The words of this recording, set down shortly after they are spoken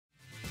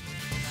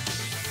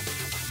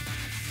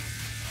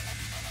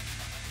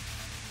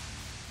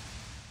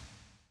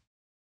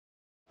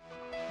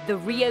The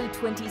Rio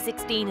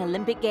 2016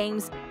 Olympic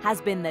Games has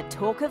been the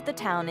talk of the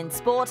town in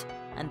sport,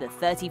 and the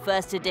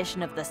 31st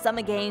edition of the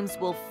Summer Games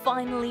will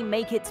finally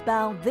make its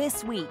bow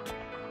this week.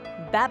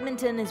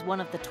 Badminton is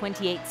one of the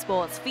 28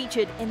 sports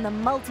featured in the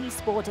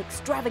multi-sport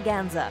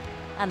extravaganza,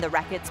 and the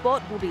racket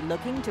sport will be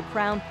looking to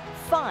crown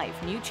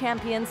 5 new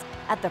champions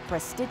at the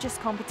prestigious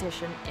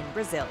competition in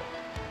Brazil.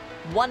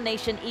 One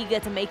nation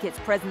eager to make its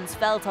presence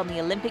felt on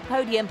the Olympic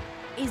podium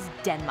is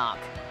Denmark.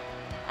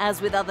 As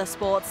with other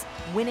sports,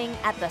 winning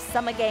at the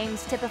Summer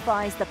Games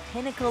typifies the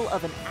pinnacle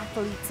of an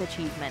athlete's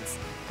achievements,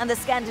 and the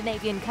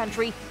Scandinavian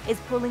country is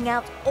pulling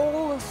out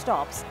all the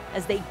stops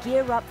as they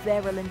gear up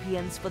their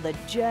Olympians for the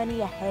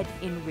journey ahead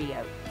in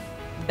Rio.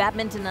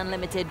 Badminton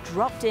Unlimited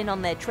dropped in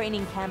on their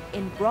training camp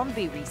in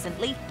Brondby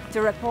recently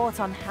to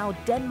report on how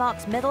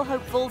Denmark's medal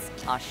hopefuls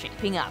are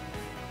shaping up.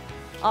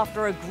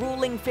 After a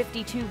grueling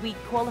 52-week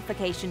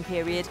qualification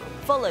period,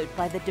 followed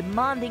by the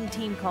demanding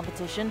team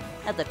competition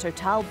at the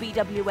Total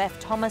BWF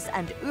Thomas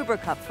and Uber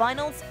Cup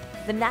finals,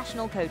 the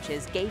national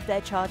coaches gave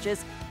their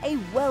charges a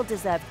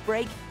well-deserved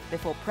break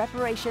before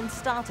preparation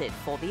started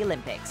for the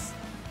Olympics.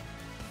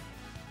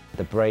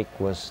 The break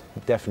was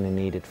definitely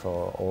needed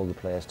for all the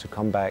players to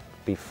come back,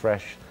 be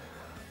fresh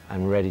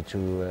and ready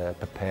to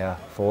prepare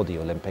for the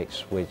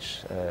Olympics,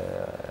 which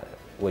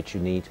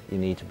you need. You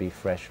need to be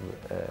fresh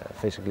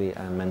physically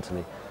and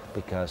mentally,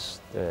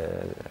 because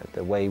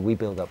the way we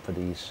build up for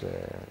these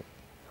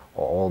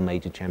all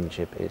major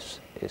championship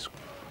is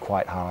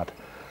quite hard,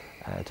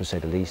 to say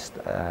the least.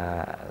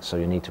 So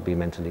you need to be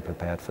mentally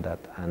prepared for that,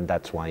 and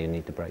that's why you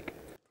need the break.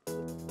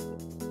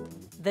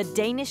 The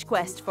Danish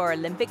quest for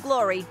Olympic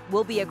glory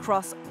will be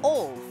across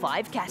all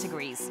 5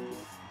 categories.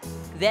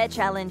 Their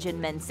challenge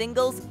in men's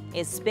singles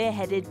is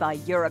spearheaded by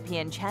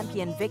European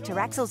champion Victor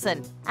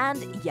Axelsen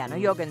and Janne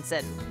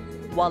Jorgensen,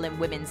 while in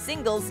women's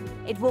singles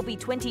it will be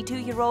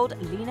 22-year-old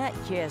Lina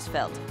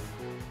Kjærsfeldt.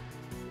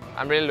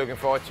 I'm really looking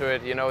forward to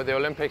it. You know, the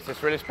Olympics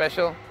is really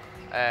special.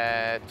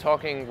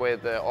 Talking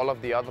with all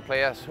of the other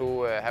players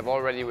who have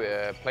already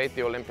played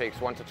the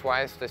Olympics once or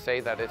twice, they say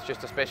that it's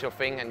just a special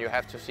thing and you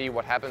have to see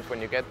what happens when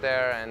you get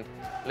there and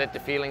let the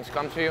feelings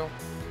come to you.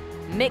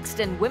 Mixed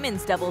and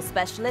women's doubles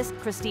specialist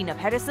Christina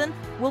Pedersen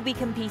will be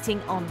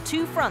competing on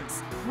 2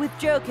 fronts with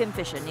Joachim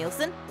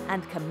Fischer-Nielsen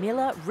and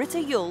Camilla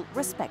Ritter-Juhl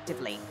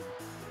respectively.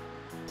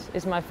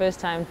 It's my first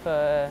time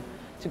to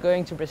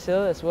going to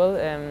Brazil as well,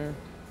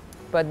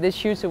 but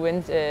this huge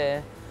event,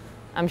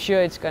 I'm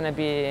sure it's gonna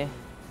be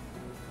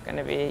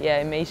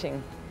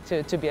amazing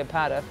to be a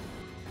part of.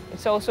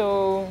 It's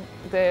also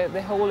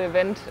the whole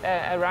event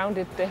around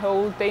it, the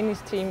whole Danish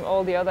team,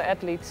 all the other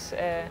athletes.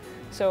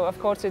 So of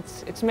course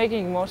it's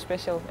making it more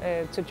special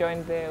to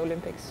join the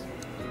Olympics.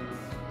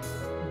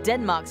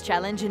 Denmark's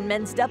challenge in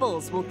men's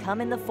doubles will come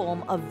in the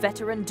form of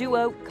veteran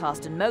duo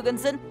Carsten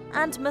Mogensen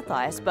and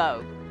Mathias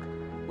Bo.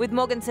 With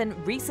Mogensen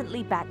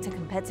recently back to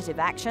competitive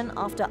action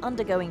after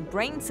undergoing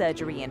brain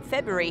surgery in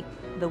February,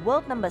 the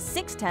world number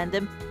 6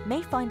 tandem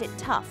may find it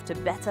tough to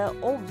better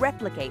or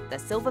replicate the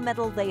silver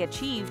medal they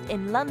achieved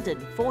in London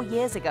 4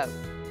 years ago.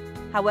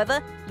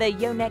 However, their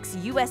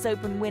Yonex US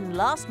Open win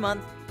last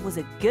month was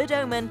a good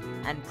omen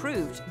and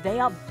proved they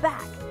are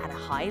back at a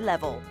high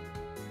level.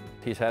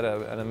 He's had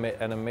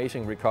an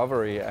amazing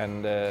recovery,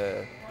 and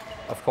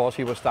of course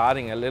he was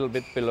starting a little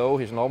bit below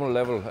his normal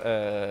level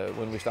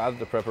when we started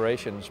the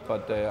preparations,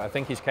 but I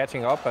think he's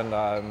catching up, and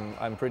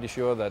I'm pretty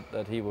sure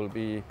that he will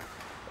be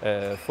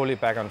fully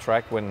back on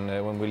track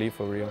when we leave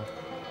for Rio.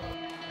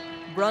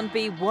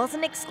 Brondby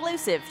wasn't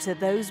exclusive to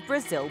those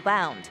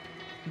Brazil-bound.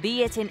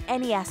 Be it in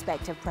any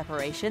aspect of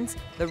preparations,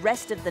 the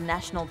rest of the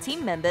national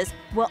team members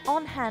were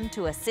on hand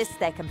to assist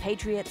their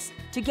compatriots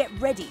to get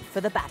ready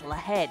for the battle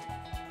ahead.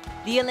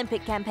 The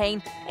Olympic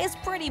campaign is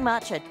pretty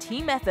much a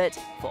team effort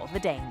for the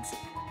Danes.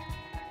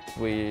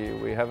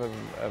 We have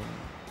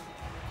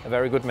a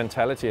very good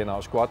mentality in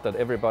our squad that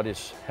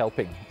everybody's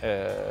helping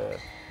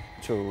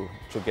to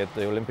get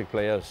the Olympic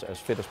players as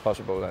fit as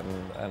possible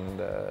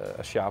and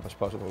as sharp as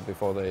possible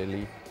before they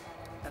leave.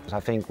 I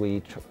think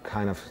we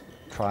kind of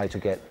try to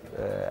get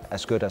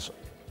as good as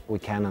we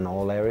can in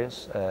all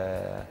areas.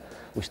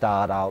 We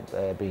start out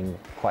being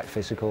quite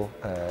physical,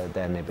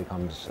 then it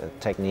becomes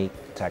technique,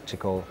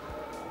 tactical,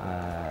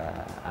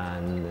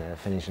 and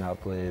finishing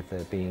up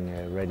with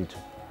being ready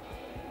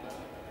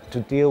to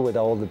deal with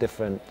all the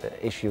different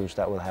issues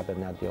that will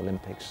happen at the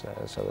Olympics.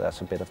 So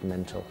that's a bit of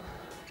mental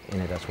in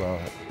it as well.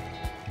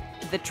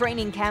 The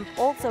training camp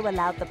also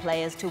allowed the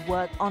players to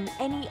work on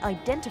any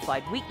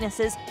identified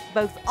weaknesses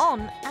both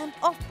on and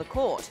off the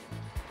court.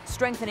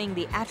 Strengthening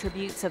the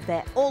attributes of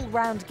their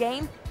all-round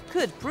game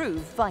could prove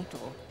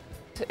vital.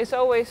 It's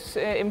always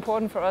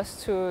important for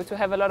us to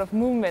have a lot of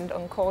movement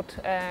on court.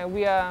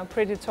 We are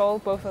pretty tall,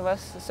 both of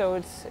us, so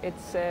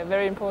it's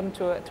very important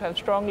to have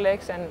strong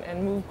legs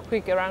and move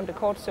quick around the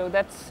court. So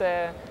that's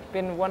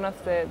been one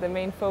of the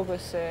main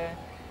focus,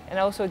 and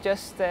also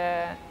just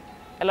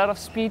a lot of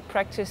speed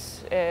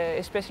practice,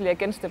 especially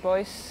against the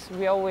boys.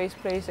 We always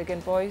play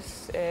against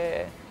boys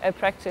at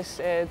practice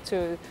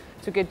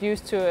to get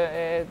used to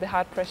the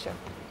hard pressure.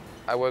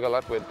 I work a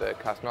lot with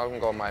Carsten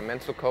Olkengård, my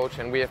mental coach,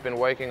 and we have been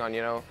working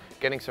on,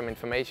 getting some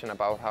information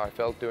about how I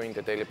felt during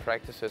the daily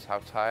practices, how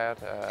tired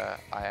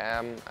I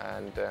am,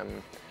 and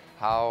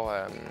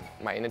how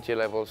my energy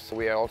levels.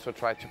 We also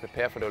try to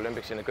prepare for the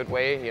Olympics in a good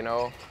way,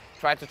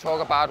 try to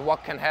talk about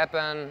what can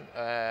happen,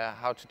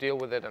 how to deal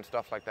with it and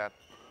stuff like that.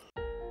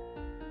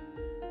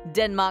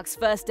 Denmark's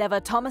first ever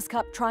Thomas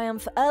Cup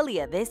triumph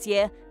earlier this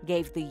year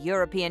gave the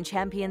European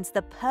champions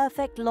the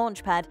perfect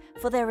launchpad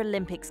for their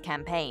Olympics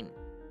campaign.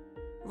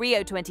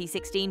 Rio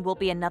 2016 will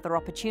be another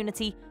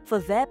opportunity for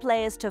their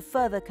players to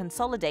further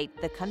consolidate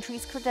the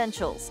country's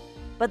credentials.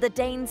 But the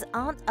Danes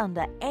aren't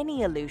under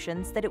any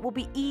illusions that it will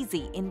be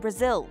easy in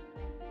Brazil.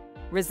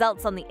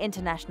 Results on the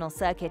international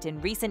circuit in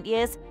recent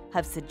years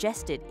have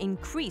suggested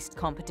increased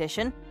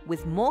competition,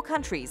 with more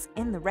countries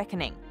in the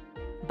reckoning.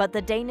 But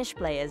the Danish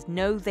players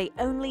know they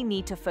only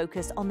need to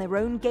focus on their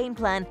own game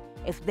plan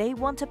if they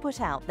want to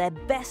put out their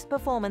best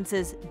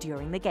performances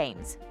during the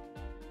Games.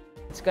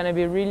 It's going to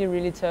be really,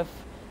 really tough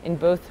in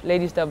both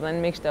ladies double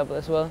and mixed double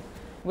as well.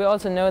 We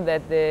also know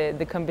that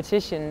the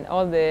competition,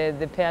 all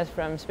the pairs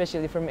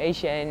especially from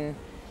Asia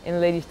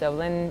in ladies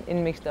double and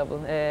in mixed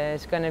double,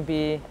 it's going to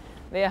be,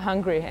 they are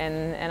hungry,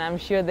 and I'm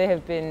sure they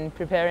have been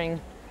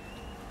preparing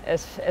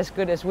as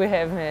good as we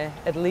have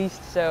at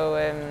least. So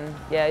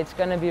yeah, it's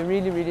going to be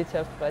really, really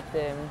tough, but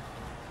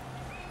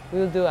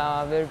we'll do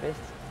our very best.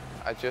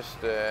 I just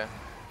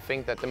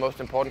think that the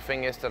most important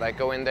thing is that I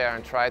go in there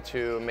and try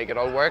to make it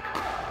all work.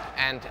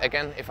 And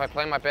again, if I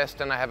play my best,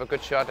 then I have a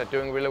good shot at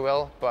doing really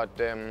well. But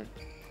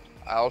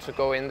I also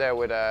go in there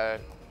with a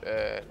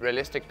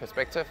realistic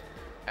perspective,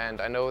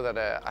 and I know that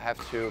I have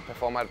to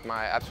perform at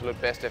my absolute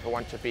best if I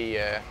want to be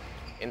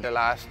in the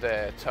last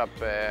top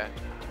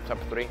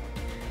 3.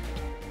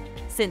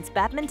 Since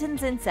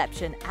badminton's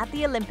inception at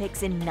the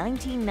Olympics in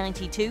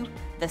 1992,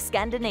 the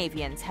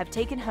Scandinavians have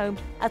taken home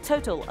a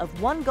total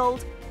of 1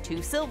 gold,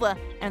 2 silver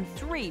and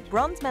 3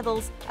 bronze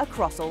medals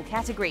across all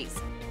categories.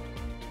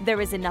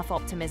 There is enough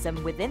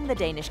optimism within the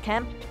Danish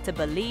camp to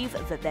believe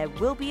that there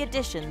will be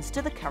additions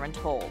to the current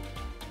haul.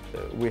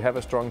 We have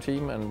a strong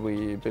team, and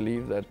we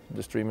believe that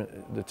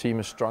the team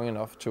is strong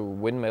enough to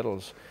win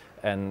medals,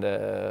 and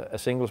a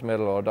singles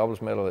medal or a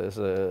doubles medal is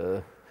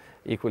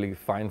equally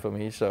fine for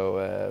me. So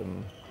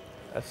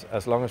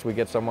as long as we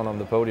get someone on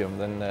the podium,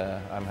 then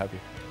I'm happy.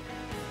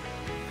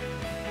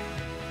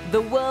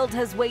 The world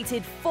has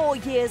waited 4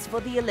 years for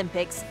the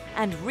Olympics,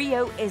 and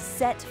Rio is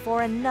set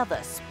for another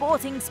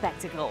sporting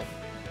spectacle.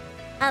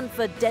 And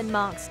for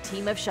Denmark's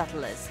team of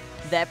shuttlers,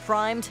 they're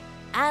primed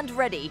and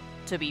ready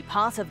to be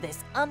part of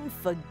this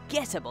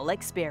unforgettable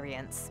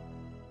experience.